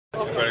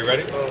Everybody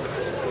ready?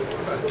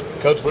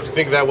 Coach, what do you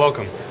think of that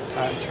welcome?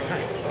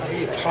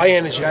 High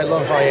energy. I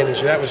love high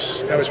energy. That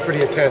was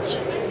pretty intense.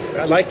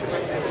 I liked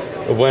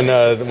it. When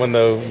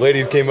the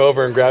ladies came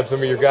over and grabbed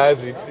some of your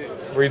guys,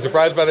 were you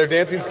surprised by their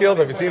dancing skills?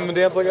 Have you seen them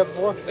dance like that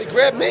before? They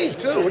grabbed me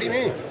too. What do you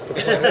mean?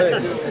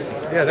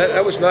 Yeah,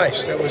 that was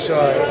nice. That was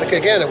like,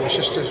 again, it was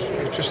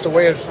just a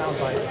way of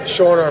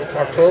showing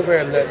our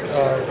program that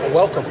a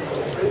welcome.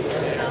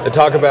 To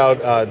talk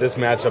about this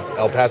matchup,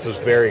 El Paso's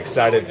very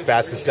excited,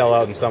 fastest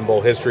sellout in Sun Bowl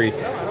history.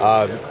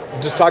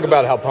 Just talk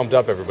about how pumped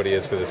up everybody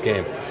is for this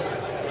game.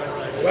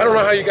 Well, I don't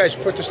know how you guys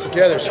put this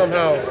together.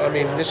 Somehow, I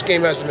mean, this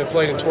game hasn't been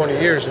played in 20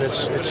 years, and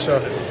it's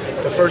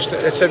the first.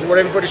 It's what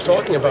everybody's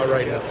talking about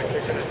right now.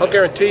 I'll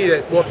guarantee you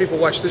that more people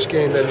watch this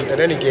game than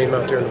any game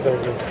out there in the bowl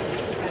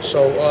game.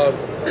 So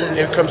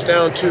it comes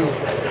down to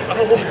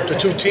the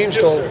two teams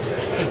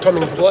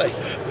coming to play.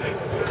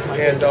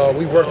 And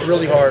we worked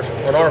really hard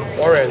on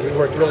our end. We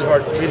worked really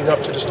hard leading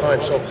up to this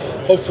time. So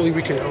hopefully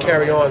we can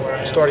carry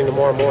on starting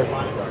tomorrow morning.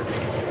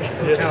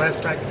 How has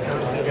practice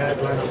gone for you guys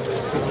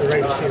since the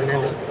regular season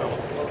ended?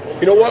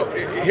 You know what?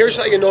 Here's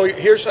how you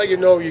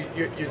know.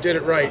 You did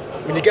it right.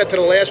 When you get to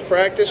the last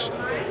practice,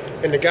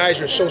 and the guys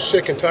are so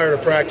sick and tired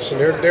of practice,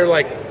 and they're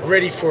like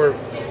ready for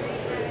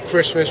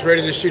Christmas,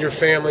 ready to see their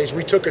families.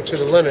 We took it to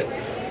the limit,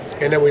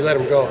 and then we let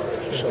them go.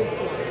 So,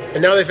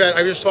 and now they've had.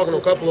 I was just talking to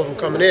a couple of them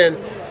coming in.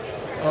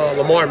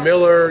 Lamar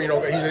Miller, you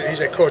know, he's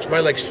a coach. My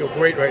legs feel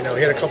great right now.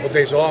 He had a couple of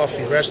days off.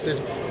 He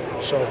rested,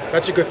 so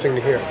that's a good thing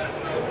to hear.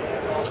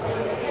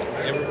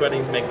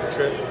 Everybody make the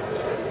trip.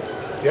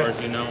 As Yeah. far as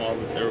you know,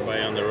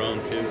 everybody on their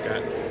own too.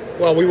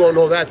 Well, we won't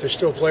know that. There's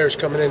still players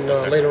coming in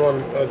later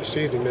on this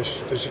evening.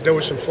 There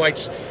were some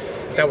flights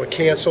that were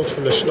canceled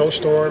from the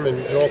snowstorm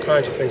and all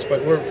kinds of things.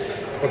 But we're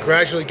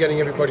gradually getting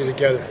everybody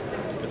together.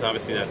 There's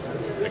obviously that,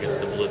 I guess,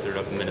 the blizzard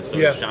up in Minnesota.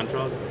 Yeah. Is John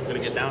Trog going to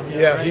get down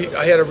here? Yeah, right?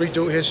 I had to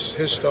redo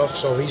his stuff,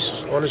 so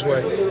he's on his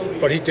way.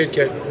 But he did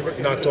get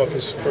knocked off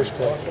his first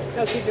play.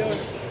 How's he doing?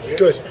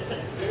 Good.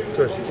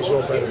 He's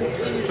all better.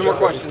 Two more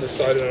questions.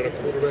 Decided on a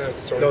quarterback?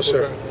 No,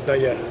 sir, not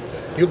yet.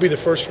 You'll be the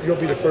first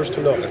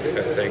to know.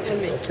 Okay, thank you.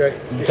 And me. Okay.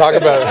 Talk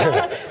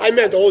about. I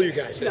meant all you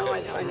guys. No,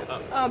 I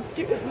know.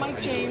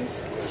 Mike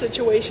James'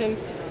 situation,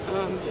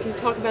 can you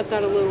talk about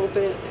that a little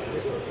bit?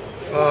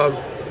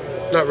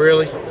 Not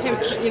really. Him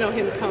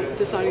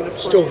deciding to play.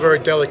 Still a very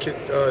delicate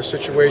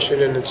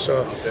situation, and it's,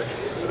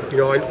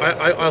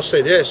 I'll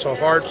say this: our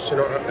hearts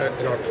and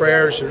our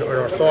prayers and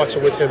our thoughts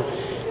are with him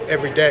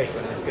every day,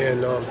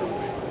 and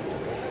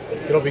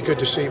it'll be good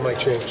to see Mike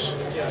James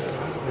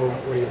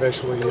when he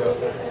eventually.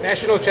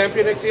 National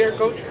champion next year,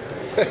 Coach?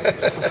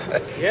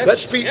 Yes.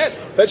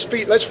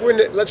 Let's win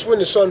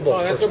the Sun Bowl.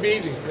 Oh, that's gonna be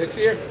easy next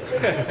year.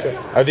 Okay.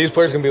 Are these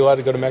players going to be allowed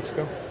to go to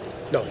Mexico?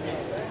 No.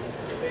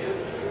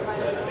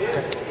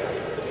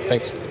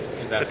 Thanks.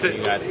 Is that when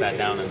you guys sat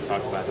down and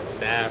talked about the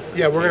staff?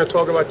 Yeah, we're going to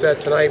talk about that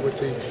tonight.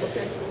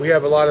 We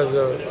have a lot of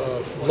the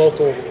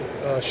local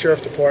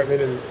sheriff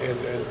department, and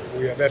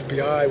we have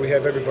FBI. We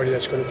have everybody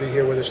that's going to be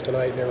here with us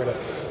tonight, and they're going to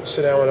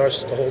sit down with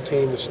us, the whole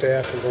team, the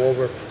staff, and go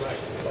over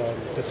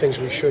the things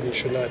we should and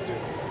should not do.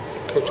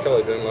 Coach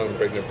Kelly didn't let them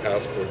bring their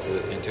passports.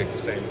 Did you take the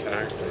same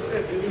tack?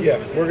 Yeah,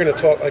 we're going to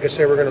talk. Like I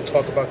say, we're going to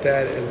talk about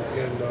that,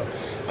 and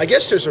I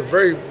guess there's a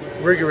very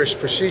rigorous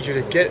procedure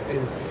to get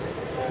in.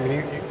 I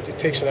mean, it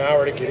takes an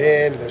hour to get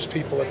in, and there's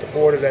people at the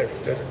border that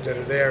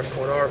are there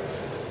on our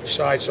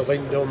side, so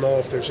they'll know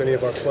if there's any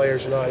of our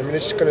players or not. I mean,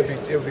 it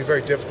would be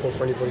very difficult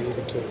for anybody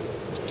even to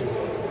do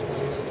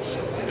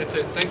that. That's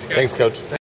it. Thanks, guys. Thanks, Coach.